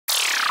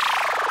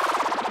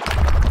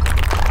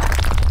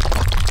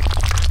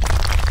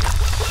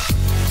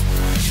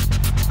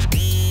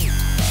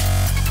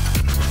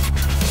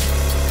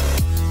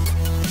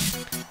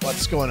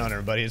going on,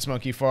 everybody? It's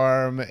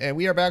Monkeyfarm, and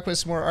we are back with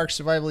some more Ark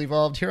Survival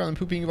Evolved here on the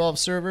Pooping Evolved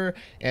server,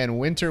 and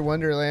Winter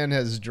Wonderland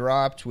has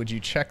dropped. Would you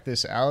check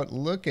this out?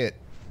 Look at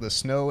the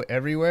snow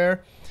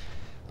everywhere.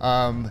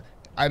 I'm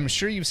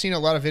sure you've seen a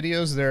lot of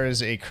videos. There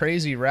is a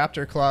crazy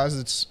raptor claus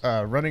that's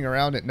running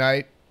around at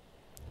night,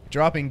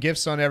 dropping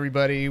gifts on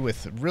everybody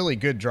with really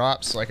good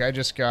drops. Like I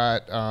just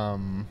got,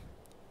 an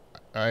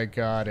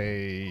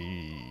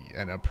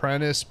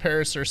apprentice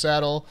Parasaur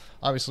saddle.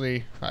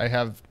 Obviously, I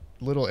have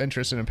little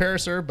interest in a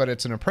Parasaur, but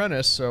it's an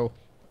apprentice, so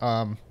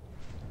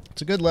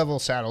it's a good level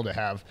saddle to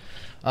have.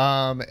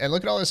 And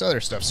look at all this other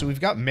stuff. So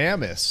we've got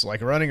mammoths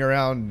like running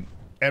around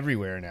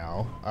everywhere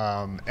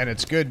now, and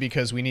it's good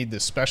because we need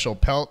this special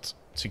pelt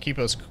to keep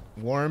us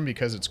warm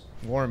because it's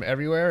warm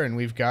everywhere. And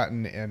we've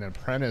gotten an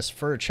apprentice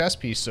fur chest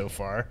piece so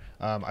far.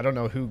 I don't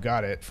know who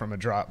got it from a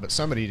drop, but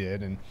somebody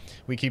did, and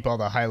we keep all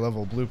the high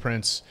level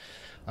blueprints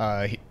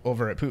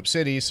over at Poop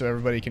City so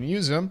everybody can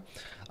use them.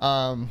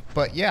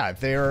 But yeah,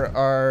 there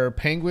are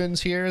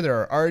penguins here,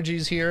 there are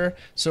RGs here.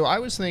 So I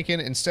was thinking,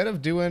 instead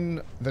of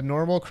doing the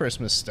normal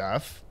Christmas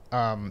stuff,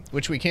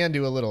 which we can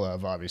do a little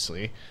of,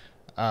 obviously,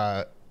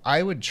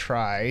 I would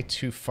try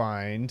to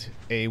find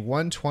a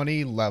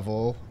 120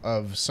 level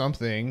of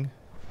something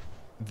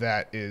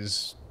that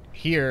is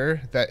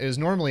here that is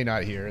normally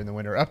not here in the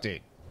winter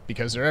update,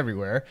 because they're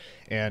everywhere,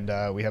 and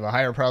we have a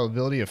higher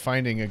probability of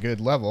finding a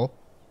good level.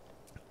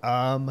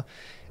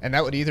 And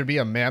that would either be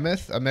a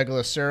mammoth, a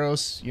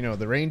Megaloceros, you know,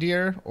 the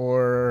reindeer,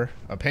 or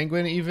a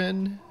penguin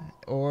even,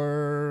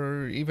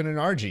 or even an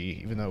RG,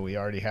 even though we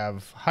already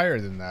have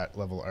higher than that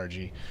level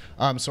RG.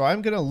 So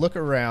I'm going to look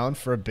around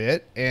for a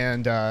bit,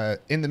 and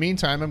in the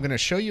meantime, I'm going to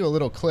show you a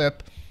little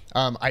clip.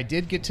 I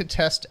did get to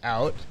test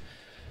out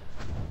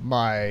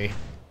my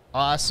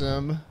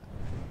awesome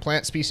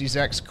Plant Species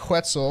X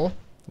Quetzal.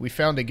 We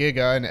found a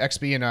Giga, and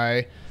XB and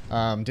I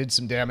did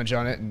some damage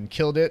on it and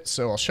killed it,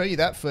 so I'll show you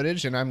that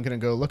footage, and I'm gonna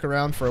go look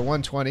around for a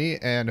 120,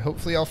 and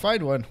hopefully I'll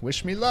find one.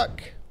 Wish me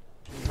luck.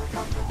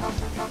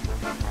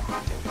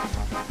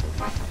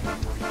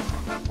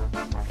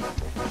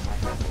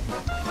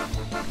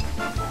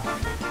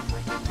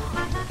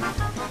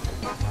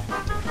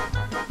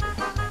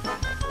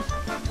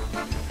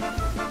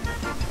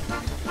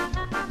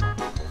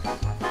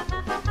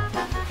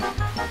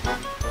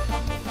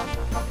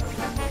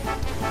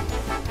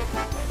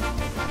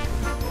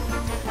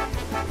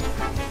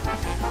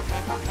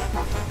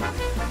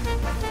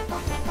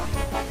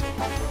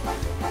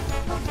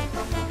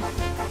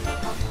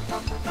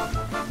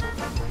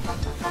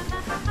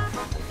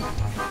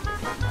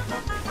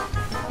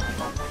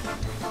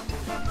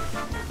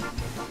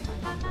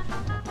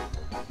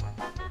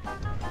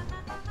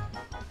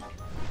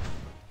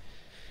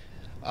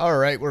 All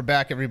right, we're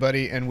back,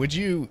 everybody, and would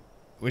you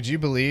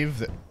believe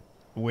that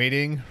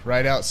waiting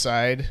right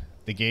outside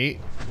the gate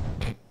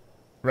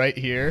right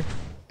here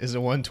is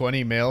a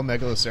 120 male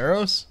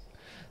Megaloceros?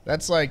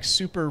 That's like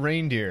super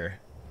reindeer.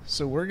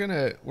 So we're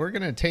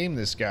gonna tame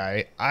this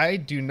guy. I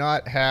do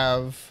not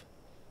have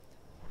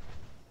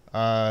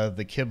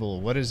the kibble.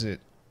 What is it?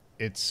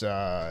 It's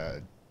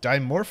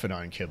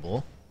Dimorphodon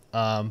kibble.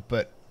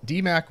 But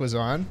DMAC was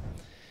on,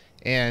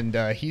 and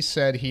he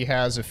said he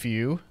has a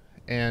few,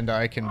 and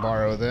I can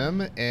borrow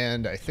them,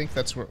 and I think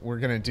that's what we're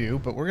gonna do.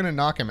 But we're gonna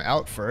knock him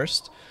out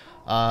first.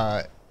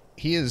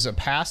 He is a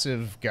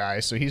passive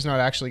guy, so he's not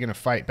actually gonna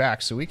fight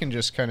back, so we can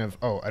just kind of...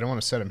 Oh, I don't want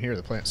to set him here.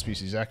 The Plant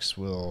Species X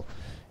will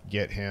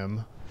get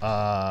him.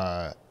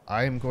 I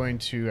am going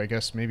to, I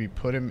guess, maybe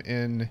put him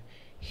in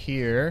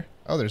here.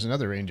 Oh, there's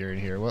another reindeer in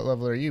here. What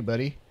level are you,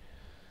 buddy?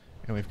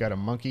 And we've got a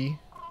monkey.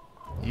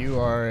 You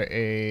are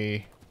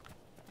a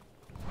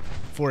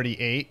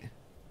 48.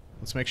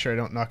 Let's make sure I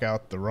don't knock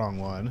out the wrong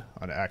one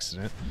on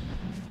accident.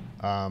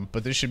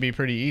 But this should be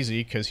pretty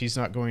easy because he's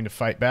not going to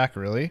fight back,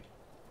 really.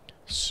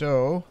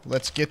 So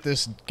let's get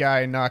this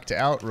guy knocked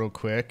out real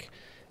quick,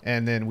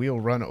 and then we'll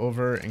run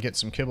over and get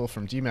some kibble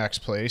from DMAC's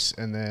place,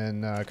 and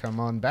then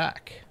come on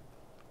back.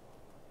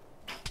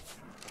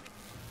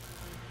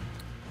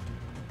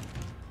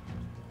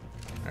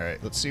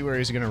 Alright, let's see where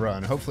he's going to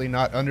run. Hopefully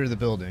not under the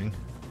building.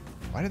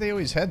 Why do they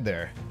always head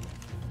there?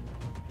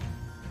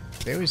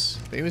 They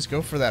always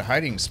go for that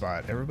hiding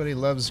spot. Everybody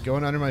loves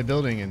going under my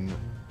building and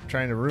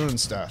trying to ruin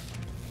stuff.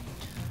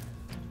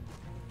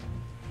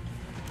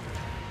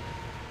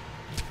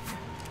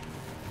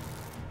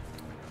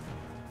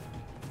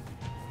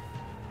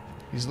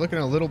 He's looking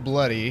a little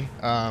bloody.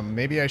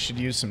 Maybe I should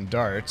use some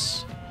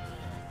darts.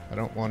 I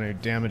don't want to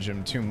damage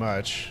him too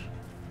much.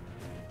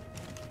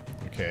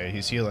 Okay,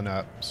 he's healing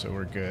up, so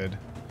we're good.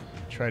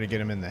 Try to get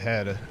him in the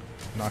head,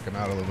 knock him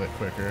out a little bit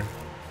quicker.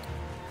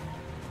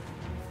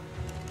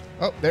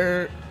 Oh,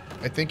 there.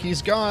 I think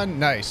he's gone.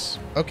 Nice.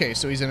 Okay,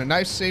 so he's in a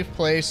nice, safe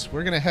place.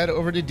 We're going to head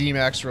over to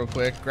DMAX real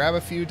quick, grab a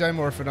few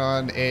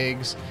Dimorphodon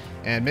eggs,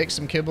 and make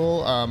some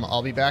kibble.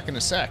 I'll be back in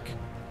a sec.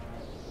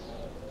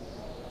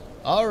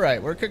 All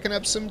right, we're cooking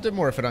up some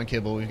Dimorphodon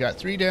kibble. We've got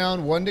 3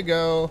 down, 1 to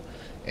go,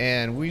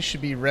 and we should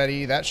be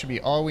ready. That should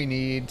be all we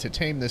need to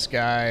tame this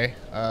guy.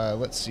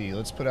 Let's see.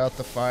 Let's put out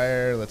the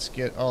fire. Let's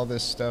get all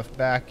this stuff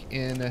back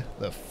in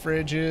the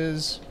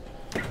fridges.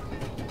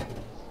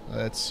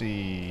 Let's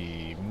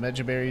see.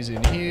 Megaberries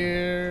in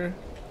here.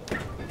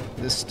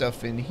 This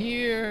stuff in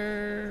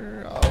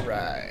here. All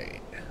right.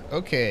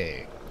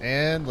 Okay.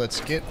 And let's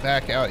get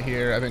back out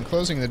here. I've been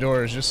closing the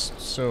doors just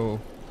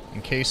so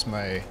in case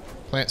my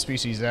plant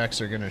species X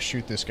are going to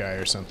shoot this guy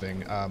or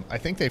something. I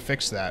think they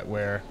fixed that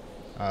where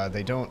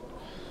they don't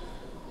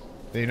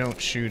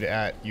shoot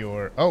at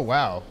your... Oh,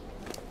 wow.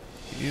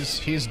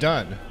 He's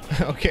done.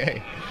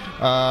 Okay.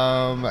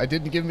 I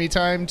didn't give me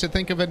time to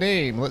think of a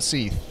name. Let's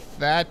see.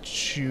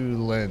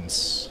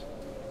 Thatchulence.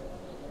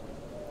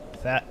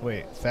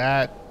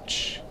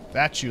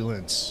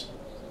 Thatchulence.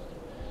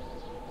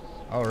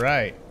 All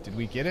right. Did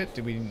we get it?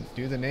 Did we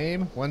do the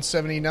name?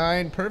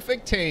 179.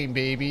 Perfect tame,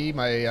 baby.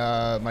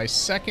 My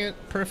second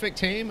perfect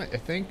tame, I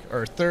think,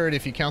 or third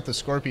if you count the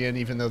scorpion,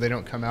 even though they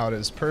don't come out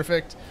as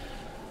perfect,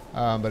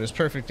 but as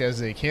perfect as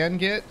they can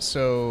get.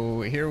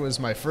 So here was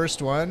my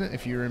first one,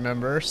 if you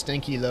remember,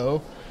 Stinky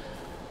Low.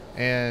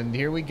 And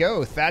here we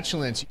go,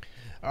 Thatchulence.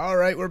 All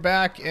right, we're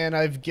back, and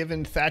I've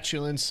given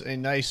Thatchulence a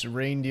nice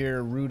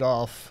Reindeer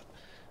Rudolph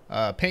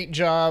paint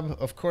job.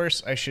 Of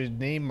course, I should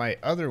name my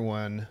other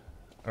one,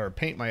 or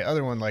paint my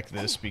other one like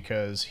this,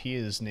 because he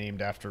is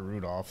named after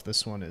Rudolph.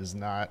 This one is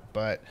not,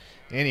 but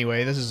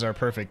anyway, this is our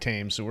perfect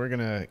tame, so we're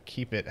gonna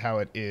keep it how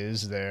it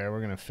is there.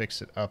 We're gonna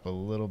fix it up a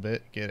little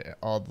bit, get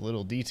all the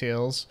little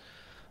details,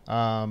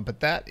 but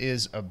that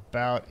is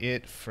about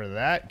it for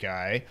that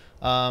guy.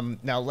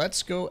 Now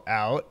let's go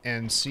out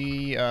and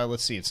see.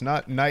 Let's see, it's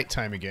not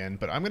nighttime again,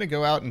 but I'm gonna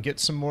go out and get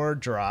some more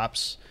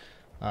drops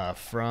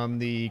from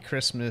the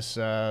Christmas,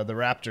 the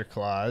Raptor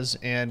Claws,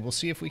 and we'll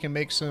see if we can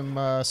make some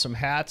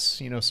hats,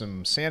 you know,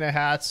 some Santa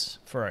hats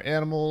for our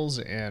animals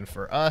and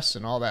for us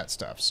and all that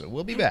stuff. So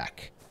we'll be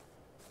back.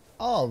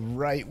 All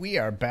right, we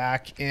are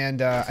back,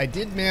 and I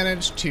did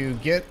manage to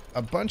get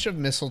a bunch of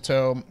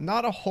mistletoe.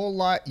 Not a whole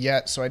lot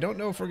yet, so I don't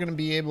know if we're going to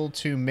be able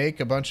to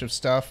make a bunch of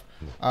stuff.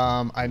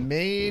 I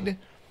made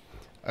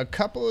a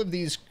couple of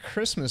these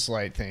Christmas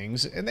light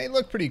things, and they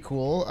look pretty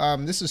cool.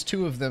 This is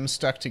 2 of them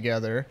stuck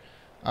together.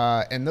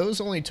 And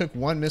those only took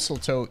 1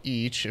 mistletoe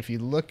each. If you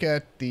look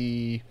at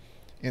in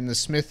the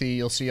smithy,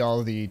 you'll see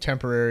all the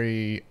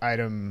temporary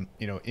item,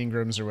 you know,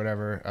 engrams or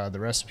whatever, the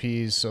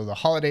recipes. So the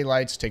holiday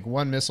lights take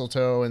 1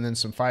 mistletoe and then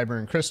some fiber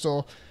and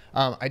crystal.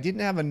 I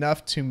didn't have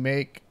enough to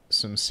make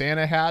some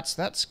Santa hats.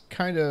 That's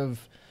kind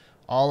of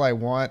all I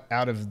want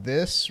out of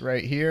this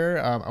right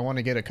here. I want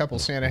to get a couple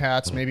Santa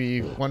hats,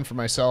 maybe 1 for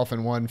myself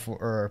and 1 for,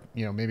 or,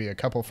 you know, maybe a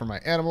couple for my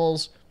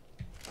animals.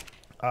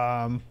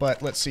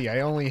 But let's see, I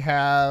only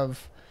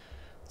have...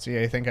 See,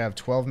 I think I have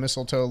 12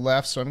 mistletoe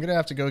left, so I'm going to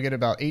have to go get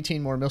about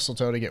 18 more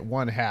mistletoe to get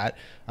 1 hat.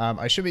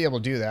 I should be able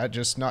to do that,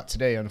 just not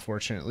today,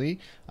 unfortunately.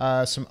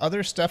 Some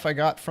other stuff I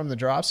got from the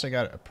drops. I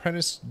got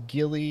Apprentice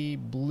Gilly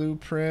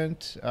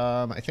Blueprint.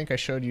 I think I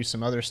showed you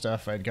some other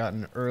stuff I'd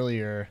gotten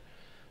earlier.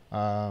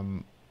 I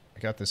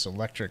got this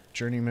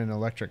Journeyman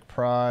Electric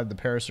Prod, the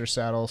Parasaur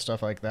Saddle,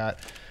 stuff like that.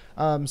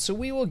 So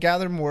we will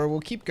gather more. We'll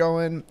keep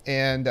going.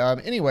 And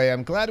anyway,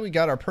 I'm glad we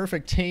got our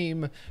perfect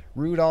tame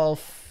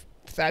Rudolph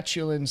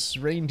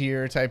Thatchulence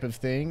reindeer type of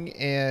thing,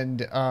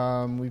 and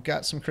we've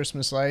got some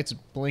Christmas lights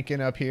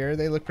blinking up here.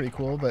 They look pretty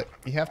cool, but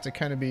you have to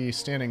kind of be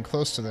standing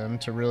close to them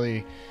to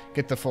really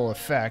get the full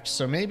effect.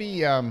 So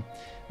maybe it'd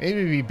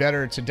be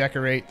better to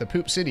decorate the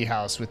Poop City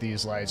house with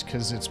these lights,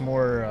 because it's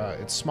more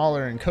it's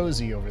smaller and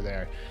cozy over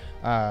there.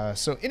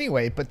 So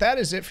anyway, but that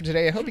is it for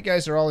today. I hope you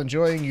guys are all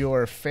enjoying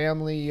your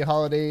family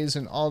holidays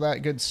and all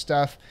that good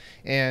stuff,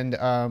 and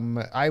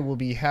I will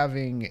be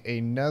having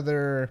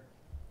another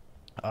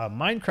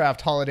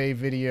Minecraft holiday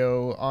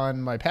video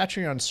on my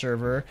Patreon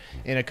server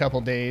in a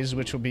couple days,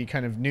 which will be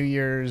kind of New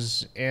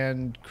Year's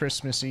and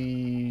Christmassy,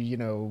 you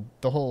know,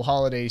 the whole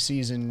holiday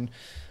season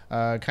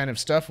kind of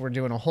stuff. We're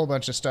doing a whole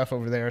bunch of stuff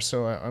over there,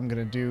 so I'm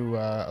going to do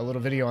a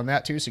little video on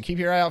that too, so keep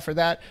your eye out for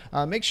that.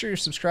 Make sure you're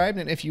subscribed,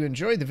 and if you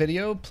enjoyed the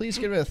video, please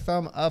give it a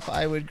thumb up.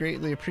 I would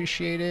greatly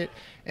appreciate it,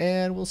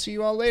 and we'll see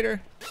you all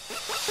later.